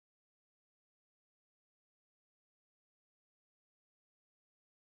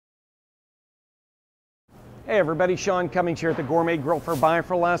Hey everybody, Sean Cummings here at the Gourmet Grill for Buy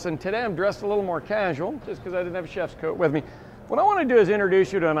for Less, and today I'm dressed a little more casual just because I didn't have a chef's coat with me. What I want to do is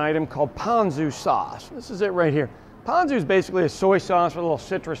introduce you to an item called ponzu sauce. This is it right here. Ponzu is basically a soy sauce with a little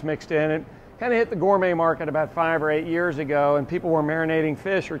citrus mixed in it. Kind of hit the gourmet market about 5 or 8 years ago, and people were marinating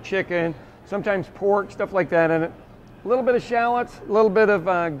fish or chicken, sometimes pork, stuff like that in it. A little bit of shallots, a little bit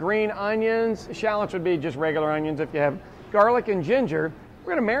of green onions. Shallots would be just regular onions if you have garlic and ginger.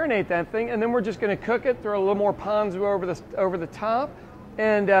 We're going to marinate that thing, and then we're just going to cook it, throw a little more ponzu over the top,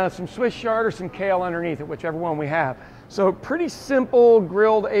 and some Swiss chard or some kale underneath it, whichever one we have. So pretty simple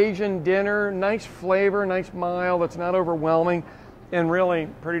grilled Asian dinner, nice flavor, nice mild, it's not overwhelming, and really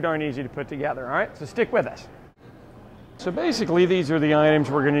pretty darn easy to put together. All right, so stick with us. So basically these are the items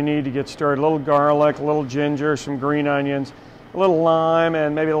we're going to need to get started. A little garlic, a little ginger, some green onions, a little lime,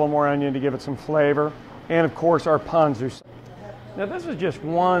 and maybe a little more onion to give it some flavor, and of course our ponzu. Now this is just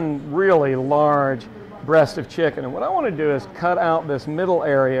one really large breast of chicken, and what I want to do is cut out this middle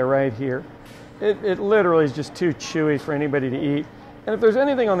area right here. It literally is just too chewy for anybody to eat, and if there's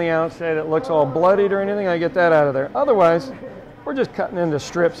anything on the outside that looks all bloodied or anything, I get that out of there. Otherwise, we're just cutting into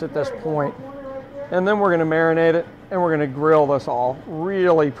strips at this point, and then we're going to marinate it, and we're going to grill this all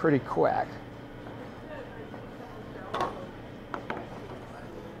really pretty quick.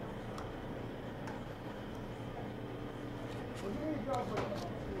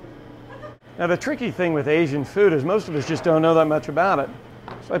 Now the tricky thing with Asian food is most of us just don't know that much about it.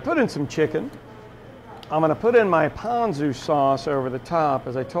 So I put in some chicken. I'm going to put in my ponzu sauce over the top,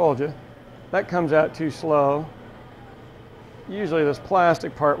 as I told you. That comes out too slow. Usually this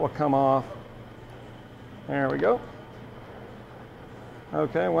plastic part will come off. There we go.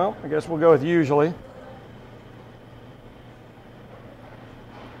 Okay, well, I guess we'll go with usually.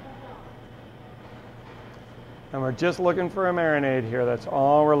 And we're just looking for a marinade here. That's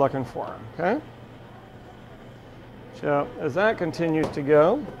all we're looking for, okay? So as that continues to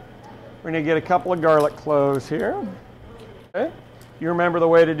go, we're going to get a couple of garlic cloves here. Okay? You remember the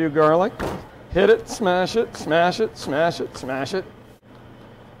way to do garlic? Hit it, smash it, smash it, smash it, smash it.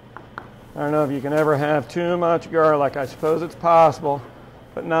 I don't know if you can ever have too much garlic. I suppose it's possible,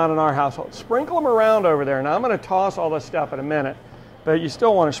 but not in our household. Sprinkle them around over there. Now I'm going to toss all this stuff in a minute, but you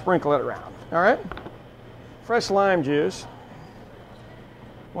still want to sprinkle it around, all right? Fresh lime juice.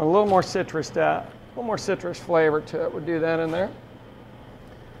 Want a little more citrus flavor to it. We'll do that in there.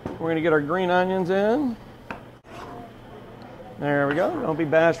 We're going to get our green onions in. There we go. Don't be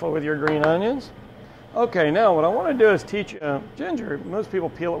bashful with your green onions. Okay, now what I want to do is teach you ginger. Most people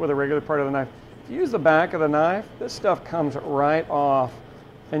peel it with a regular part of the knife. If you use the back of the knife, this stuff comes right off,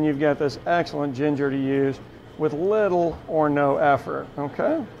 and you've got this excellent ginger to use with little or no effort.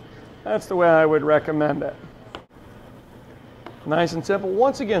 Okay? That's the way I would recommend it. Nice and simple.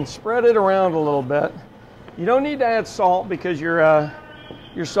 Once again, spread it around a little bit. You don't need to add salt because your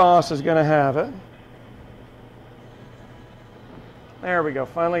sauce is going to have it. There we go.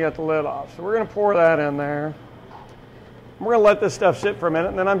 Finally got the lid off. So we're going to pour that in there. We're going to let this stuff sit for a minute,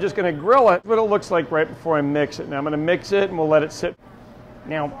 and then I'm just going to grill it. What it looks like right before I mix it. Now I'm going to mix it, and we'll let it sit.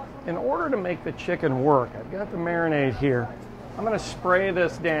 Now, in order to make the chicken work, I've got the marinade here. I'm going to spray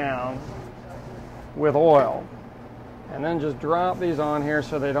this down with oil. And then just drop these on here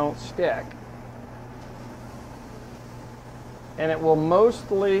so they don't stick. And it will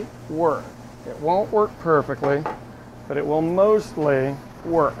mostly work. It won't work perfectly, but it will mostly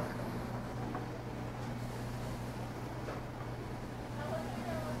work.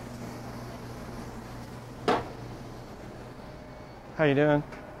 How you doing?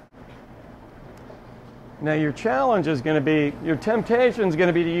 Now your challenge is going to be, your temptation is going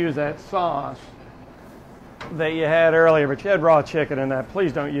to be to use that sauce that you had earlier, but you had raw chicken in that.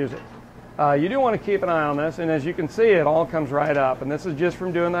 Please don't use it. You do want to keep an eye on this, and as you can see, it all comes right up, and this is just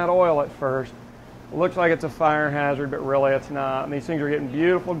from doing that oil at first. It looks like it's a fire hazard, but really it's not, and these things are getting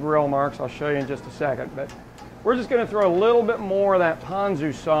beautiful grill marks. I'll show you in just a second, but we're just going to throw a little bit more of that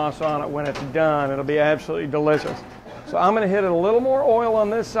ponzu sauce on it when it's done. It'll be absolutely delicious. So I'm going to hit it a little more oil on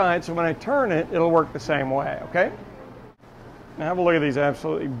this side, so when I turn it, it'll work the same way, okay? Now have a look at these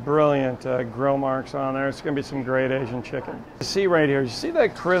absolutely brilliant grill marks on there. It's going to be some great Asian chicken. You see right here, you see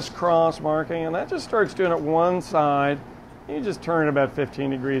that crisscross marking, and that just starts doing it one side. You just turn it about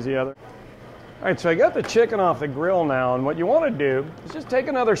 15 degrees the other. All right, so I got the chicken off the grill now, and what you want to do is just take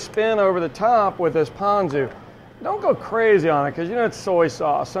another spin over the top with this ponzu. Don't go crazy on it, because you know it's soy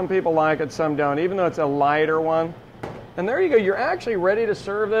sauce. Some people like it, some don't, even though it's a lighter one. And there you go, you're actually ready to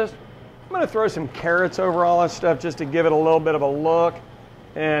serve this. I'm going to throw some carrots over all this stuff just to give it a little bit of a look.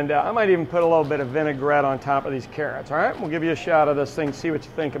 And I might even put a little bit of vinaigrette on top of these carrots. All right, we'll give you a shot of this thing, see what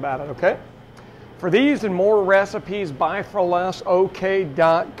you think about it, okay? For these and more recipes,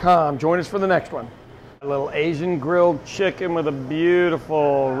 buyforlessok.com. Join us for the next one. A little Asian grilled chicken with a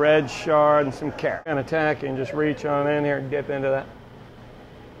beautiful red chard and some carrot. Kind of tacky and just reach on in here and dip into that.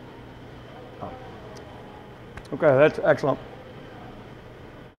 Okay, that's excellent.